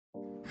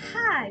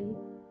Hi,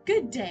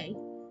 good day.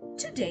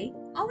 Today,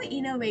 our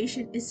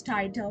innovation is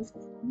titled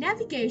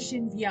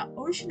Navigation via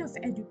Ocean of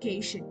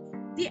Education,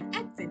 the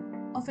Advent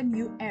of a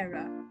New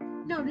Era.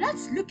 Now,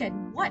 let's look at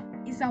what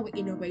is our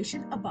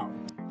innovation about.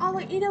 Our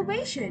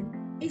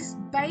innovation is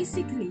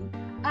basically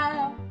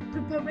a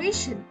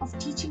preparation of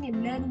teaching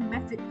and learning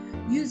method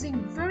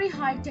using very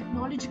high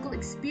technological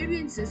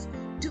experiences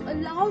to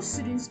allow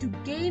students to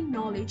gain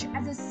knowledge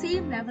at the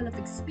same level of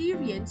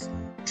experience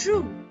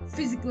through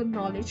physical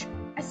knowledge,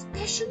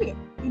 especially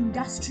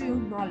industrial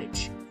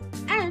knowledge.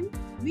 And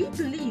we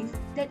believe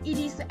that it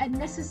is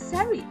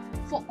necessary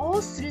for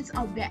all students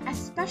out there,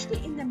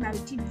 especially in the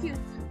maritime field,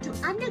 to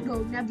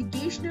undergo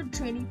navigational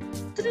training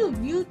through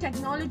new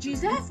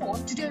technologies. Therefore,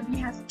 today we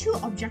have two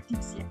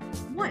objectives here.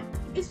 One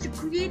is to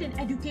create an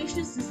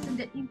educational system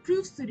that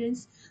improves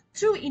students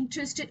through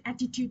interested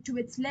attitude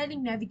towards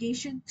learning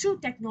navigation through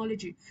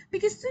technology,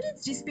 because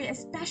students display,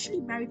 especially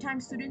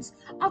maritime students,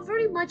 are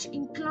very much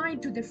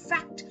inclined to the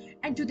fact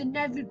and to the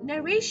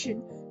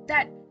narration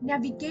that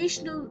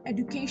navigational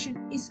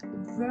education is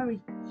very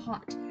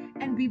hard.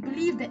 And we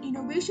believe the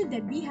innovation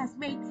that we have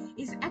made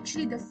is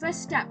actually the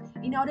first step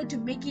in order to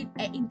make it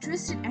an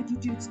interested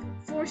attitudes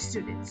for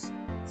students.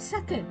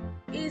 Second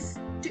is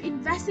to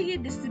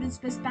investigate the student's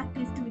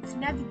perspective towards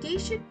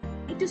navigation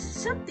into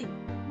something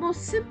more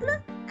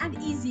simpler and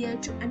easier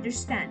to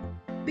understand,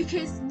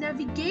 because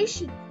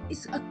navigation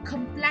is a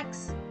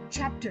complex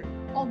chapter,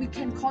 or we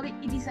can call it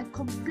is a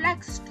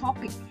complex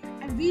topic,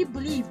 and we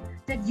believe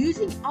that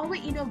using our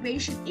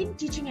innovation in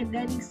teaching and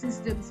learning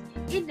systems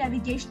in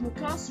navigational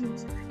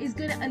classrooms is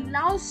going to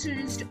allow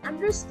students to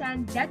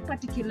understand that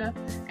particular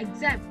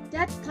exam,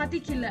 that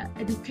particular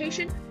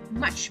education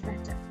much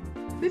better.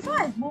 Before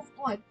I move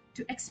on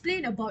to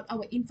explain about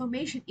our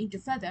information into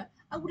further,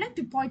 I would like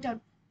to point out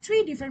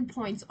three different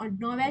points on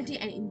novelty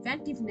and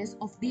inventiveness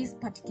of this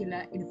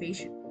particular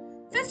innovation.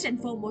 First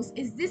and foremost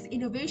is this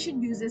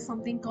innovation uses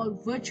something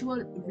called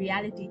virtual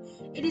reality.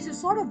 It is a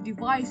sort of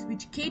device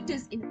which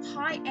caters in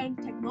high-end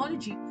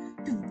technology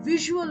to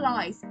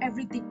visualize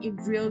everything in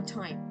real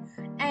time.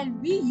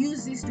 And we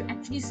use this to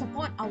actually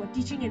support our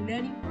teaching and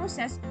learning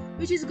process,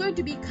 which is going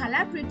to be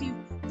collaborative,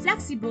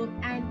 flexible,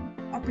 and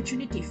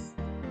opportunative.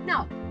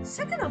 Now,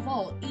 second of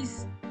all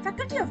is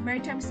Faculty of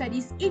Maritime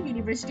Studies in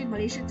University of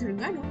Malaysia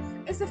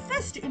Terengganu is the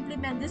first to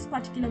implement this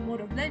particular mode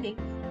of learning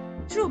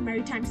through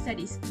maritime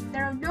studies.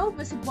 There are no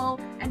visible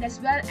and as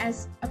well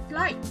as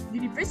applied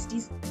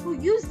universities who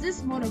use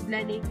this mode of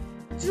learning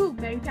through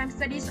maritime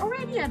studies or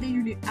any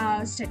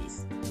other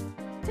studies.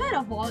 Third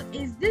of all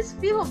is this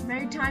field of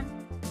maritime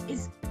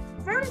is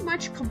very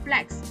much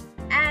complex,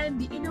 and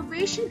the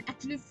innovation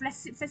actually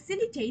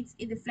facilitates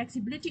in the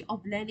flexibility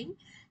of learning,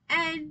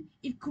 and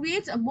it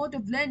creates a mode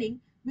of learning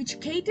which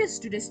caters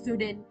to the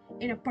student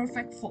in a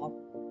perfect form.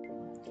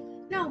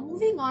 Now,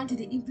 moving on to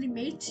the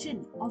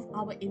implementation of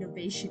our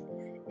innovation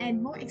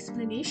and more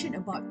explanation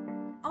about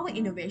our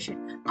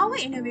innovation. Our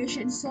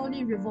innovation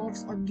solely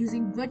revolves on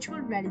using virtual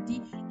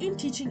reality in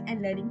teaching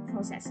and learning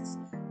processes.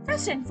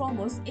 First and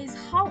foremost is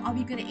how are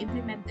we going to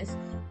implement this?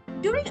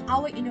 During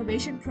our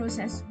innovation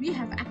process, we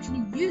have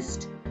actually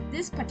used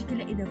this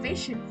particular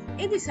innovation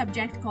in the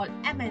subject called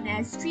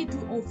MNS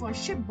 3204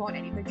 Shipboard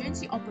and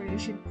Emergency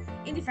Operation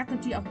in the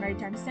Faculty of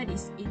Maritime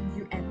Studies in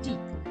UMT.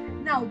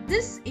 Now,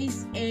 this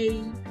is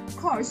a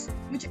course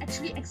which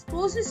actually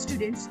exposes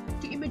students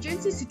to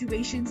emergency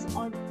situations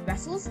on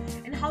vessels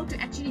and how to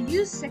actually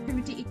use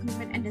security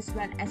equipment and as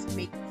well as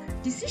make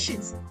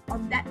decisions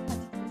on that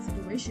particular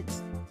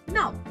situations.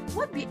 Now,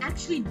 what we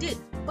actually did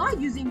by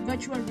using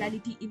virtual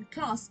reality in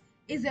class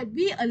is that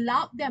we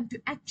allowed them to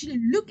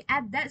actually look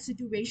at that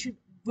situation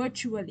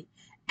virtually,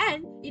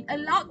 and it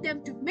allowed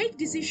them to make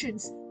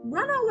decisions,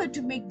 run over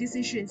to make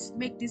decisions,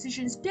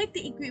 take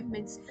the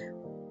equipments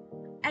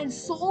and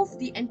solve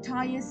the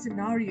entire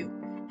scenario.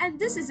 And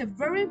this is a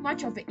very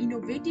much of an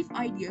innovative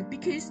idea,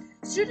 because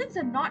students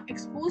are not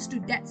exposed to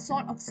that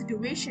sort of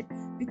situation,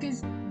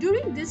 because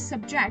during this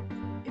subject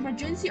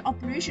emergency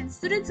operations,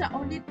 students are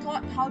only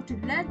taught how to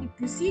learn the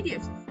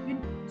procedures,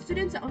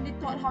 students are only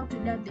taught how to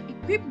learn the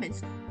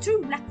equipments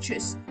through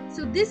lectures.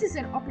 So this is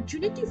an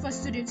opportunity for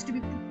students to be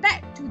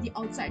prepared to the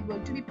outside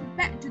world, to be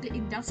prepared to the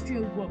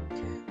industrial world.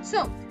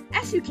 So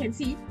as you can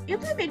see,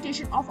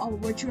 implementation of our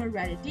virtual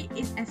reality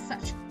is as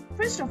such.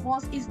 First of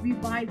all is we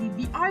buy the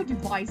VR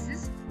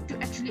devices to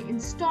actually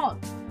install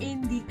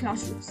in the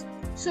classrooms.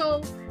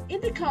 So in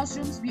the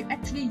classrooms, we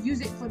actually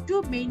use it for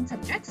two main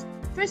subjects.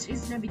 First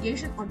is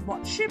navigation on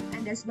board ship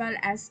and as well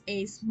as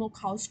a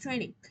smokehouse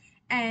training.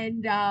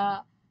 And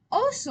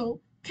also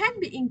can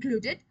be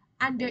included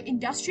under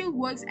industrial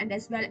works and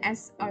as well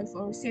as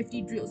for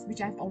safety drills,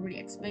 which I've already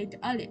explained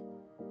earlier.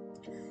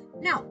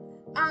 Now,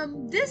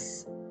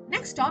 this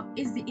next stop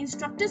is the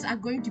instructors are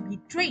going to be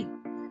trained,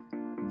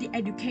 the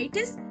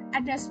educators,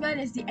 and as well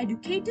as the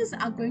educators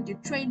are going to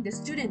train the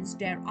students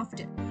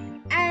thereafter.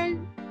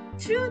 And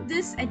through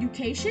this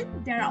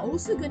education, there are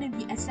also going to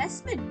be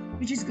assessment,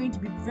 which is going to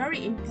be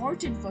very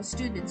important for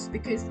students,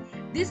 because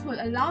this will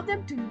allow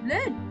them to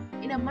learn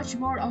in a much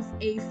more of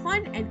a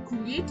fun and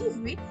creative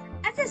way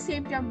At the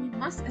same time, we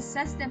must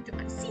assess them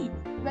to see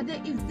whether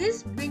if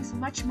this brings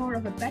much more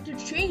of a better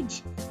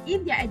change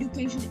in their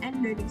education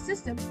and learning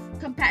system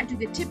compared to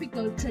the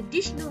typical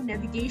traditional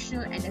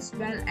navigational and as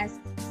well as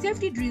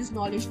safety drills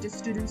knowledge the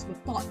students were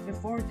taught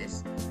before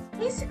this.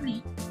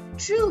 Basically,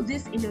 through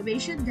this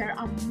innovation, there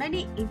are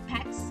many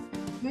impacts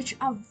which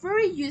are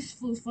very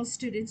useful for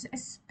students,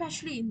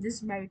 especially in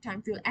this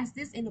maritime field, as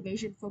this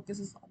innovation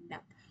focuses on them.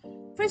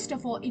 First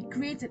of all, it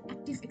creates an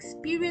active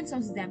experience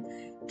of them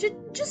to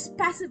just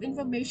passive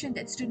information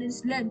that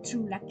students learn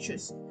through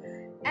lectures.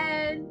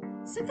 And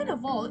second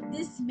of all,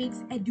 this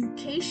makes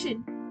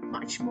education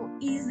much more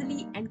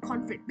easily and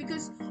confident,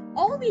 because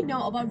all we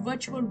know about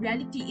virtual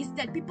reality is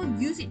that people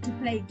use it to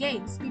play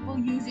games, people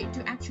use it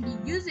to actually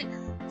use it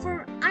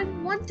for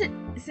unwanted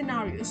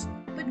scenarios,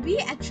 but we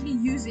actually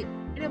use it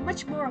in a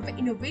much more of an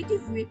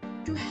innovative way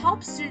to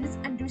help students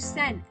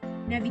understand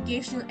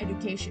navigational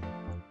education.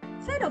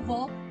 Third of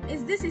all,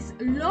 this is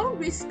low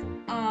risk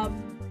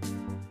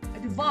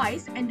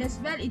device, and as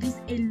well it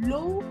is a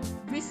low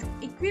risk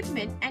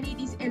equipment, and it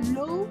is a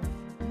low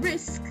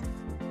risk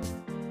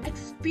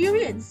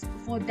experience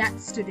for that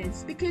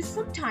students, because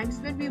sometimes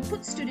when we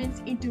put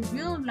students into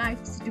real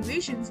life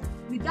situations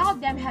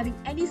without them having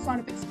any sort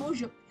of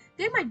exposure,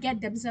 they might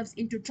get themselves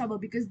into trouble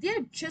because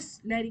they're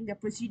just learning the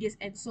procedures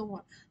and so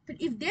on. But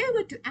if they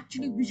were to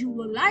actually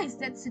visualize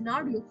that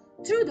scenario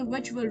through the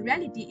virtual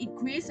reality, it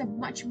creates a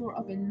much more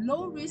of a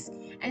low risk,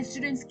 and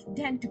students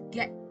tend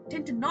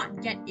to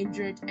not get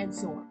injured and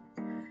so on.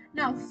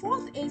 Now,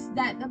 fourth is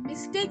that the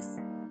mistakes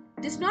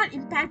does not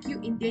impact you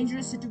in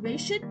dangerous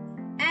situation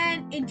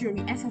and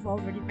injury. As I've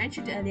already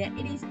mentioned earlier,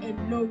 it is a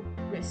low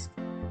risk.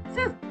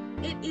 Fifth,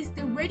 it is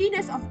the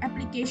readiness of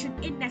application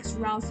in next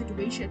round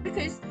situation,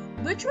 because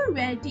virtual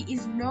reality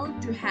is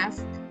known to have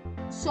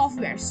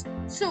softwares.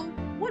 So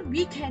what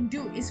we can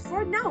do is,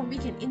 for now, we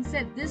can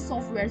insert these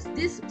softwares,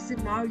 these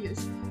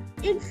scenarios.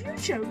 In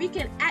future, we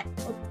can add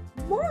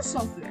more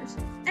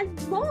softwares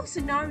and more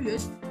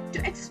scenarios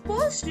to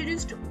expose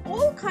students to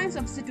all kinds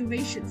of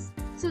situations.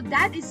 So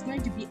that is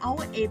going to be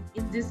our aim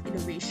in this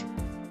innovation.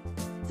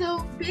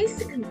 So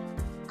basically,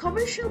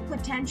 commercial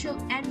potential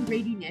and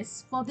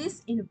readiness for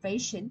this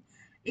innovation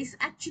is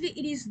actually,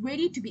 it is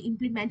ready to be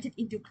implemented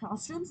into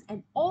classrooms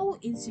and all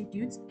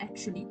institutes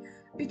actually,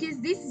 because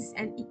this is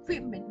an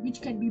equipment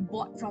which can be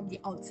bought from the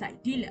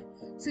outside dealer.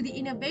 So the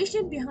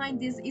innovation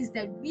behind this is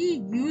that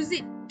we use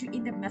it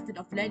in the method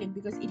of learning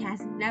because it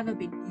has never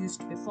been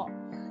used before.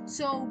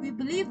 So we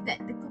believe that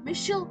the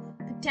commercial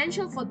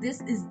potential for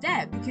this is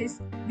there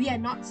because we are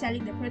not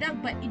selling the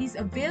product, but it is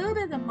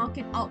available in the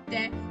market out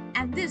there,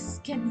 and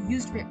this can be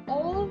used by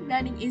all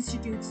learning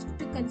institutes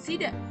to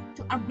consider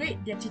to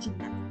upgrade their teaching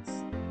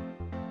methods.